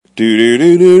Do do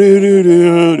do do do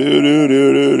do do do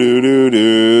do do do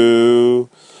do.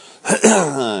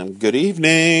 Good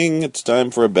evening. It's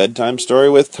time for a bedtime story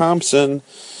with Thompson.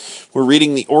 We're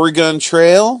reading The Oregon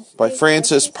Trail by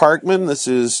Francis Parkman. This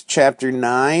is Chapter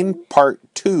 9, Part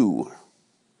 2.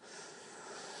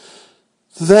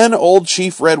 Then old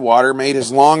Chief Redwater made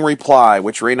his long reply,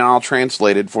 which Reynal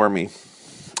translated for me.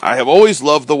 I have always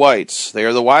loved the whites. They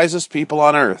are the wisest people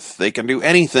on earth. They can do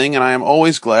anything, and I am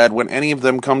always glad when any of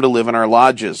them come to live in our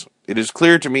lodges. It is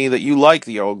clear to me that you like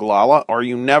the Oglala, or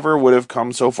you never would have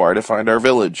come so far to find our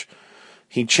village.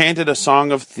 He chanted a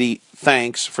song of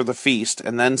thanks for the feast,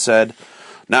 and then said,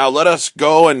 Now let us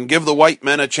go and give the white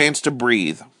men a chance to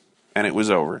breathe. And it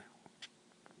was over.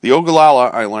 The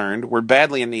Oglala, I learned, were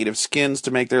badly in need of skins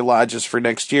to make their lodges for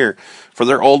next year, for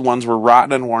their old ones were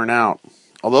rotten and worn out.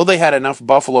 Although they had enough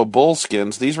buffalo bull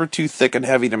skins, these were too thick and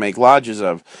heavy to make lodges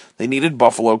of. They needed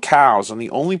buffalo cows, and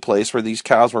the only place where these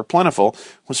cows were plentiful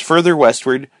was further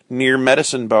westward near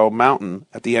Medicine Bow Mountain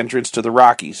at the entrance to the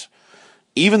Rockies.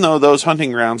 Even though those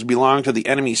hunting grounds belonged to the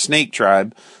enemy Snake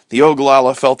tribe, the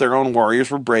Oglala felt their own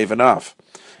warriors were brave enough.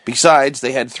 Besides,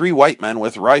 they had 3 white men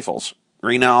with rifles,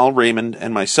 Reynal, Raymond,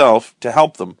 and myself, to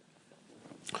help them.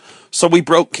 So we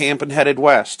broke camp and headed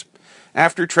west.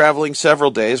 After traveling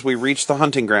several days, we reached the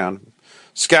hunting ground.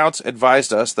 Scouts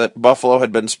advised us that buffalo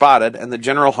had been spotted, and the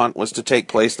general hunt was to take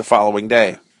place the following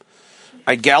day.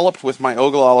 I galloped with my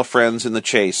Oglala friends in the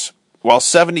chase. While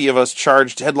 70 of us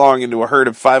charged headlong into a herd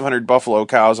of 500 buffalo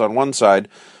cows on one side,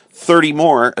 30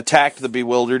 more attacked the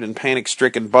bewildered and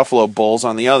panic-stricken buffalo bulls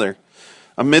on the other.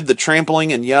 Amid the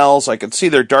trampling and yells, I could see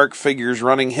their dark figures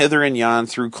running hither and yon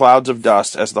through clouds of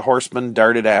dust as the horsemen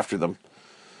darted after them.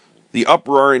 The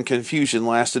uproar and confusion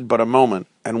lasted but a moment,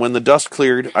 and when the dust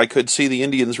cleared, I could see the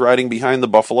Indians riding behind the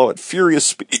buffalo at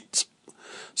furious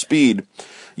speed,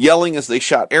 yelling as they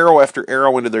shot arrow after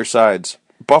arrow into their sides.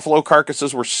 Buffalo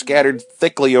carcasses were scattered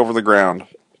thickly over the ground.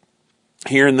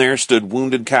 Here and there stood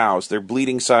wounded cows, their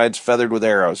bleeding sides feathered with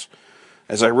arrows.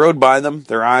 As I rode by them,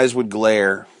 their eyes would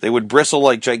glare. They would bristle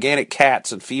like gigantic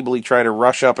cats and feebly try to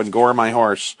rush up and gore my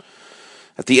horse.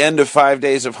 At the end of 5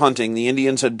 days of hunting, the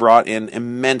Indians had brought in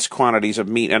immense quantities of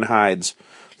meat and hides.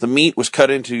 The meat was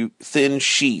cut into thin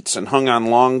sheets and hung on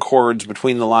long cords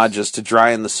between the lodges to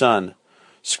dry in the sun.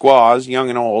 Squaws, young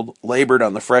and old, labored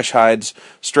on the fresh hides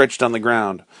stretched on the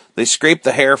ground. They scraped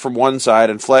the hair from one side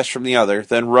and flesh from the other,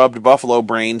 then rubbed buffalo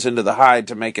brains into the hide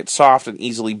to make it soft and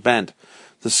easily bent.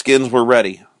 The skins were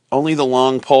ready. Only the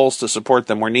long poles to support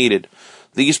them were needed.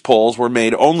 These poles were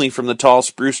made only from the tall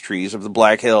spruce trees of the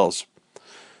Black Hills.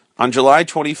 On July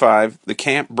 25, the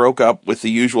camp broke up with the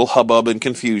usual hubbub and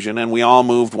confusion, and we all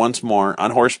moved once more,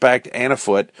 on horseback and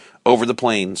afoot, over the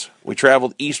plains. We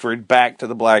traveled eastward back to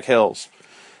the Black Hills.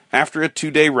 After a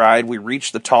 2-day ride, we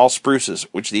reached the tall spruces,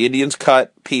 which the Indians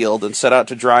cut, peeled, and set out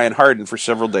to dry and harden for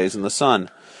several days in the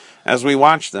sun. As we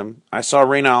watched them, I saw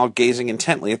Reynal gazing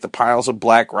intently at the piles of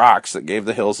black rocks that gave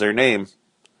the hills their name.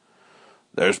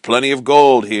 There's plenty of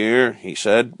gold here, he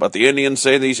said, but the Indians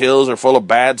say these hills are full of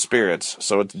bad spirits,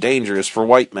 so it's dangerous for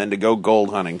white men to go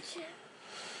gold hunting.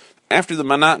 After the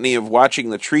monotony of watching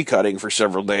the tree cutting for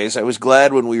several days, I was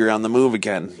glad when we were on the move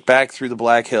again, back through the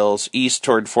Black Hills, east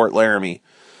toward Fort Laramie.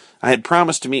 I had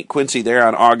promised to meet Quincy there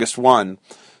on August 1,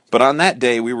 but on that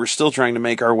day we were still trying to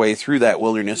make our way through that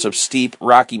wilderness of steep,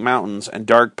 rocky mountains and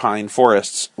dark pine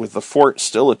forests, with the fort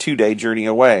still a 2-day journey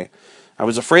away. I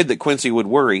was afraid that Quincy would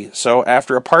worry, so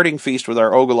after a parting feast with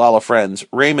our Oglala friends,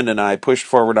 Raymond and I pushed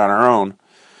forward on our own.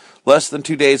 Less than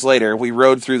 2 days later, we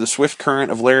rode through the swift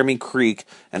current of Laramie Creek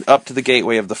and up to the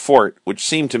gateway of the fort, which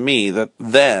seemed to me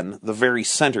then the very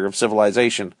center of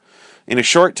civilization. In a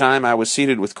short time, I was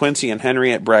seated with Quincy and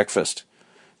Henry at breakfast.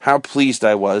 How pleased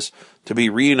I was to be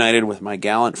reunited with my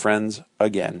gallant friends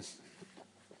again.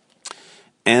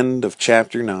 End of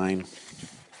Chapter 9.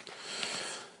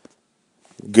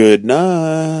 Good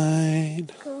night.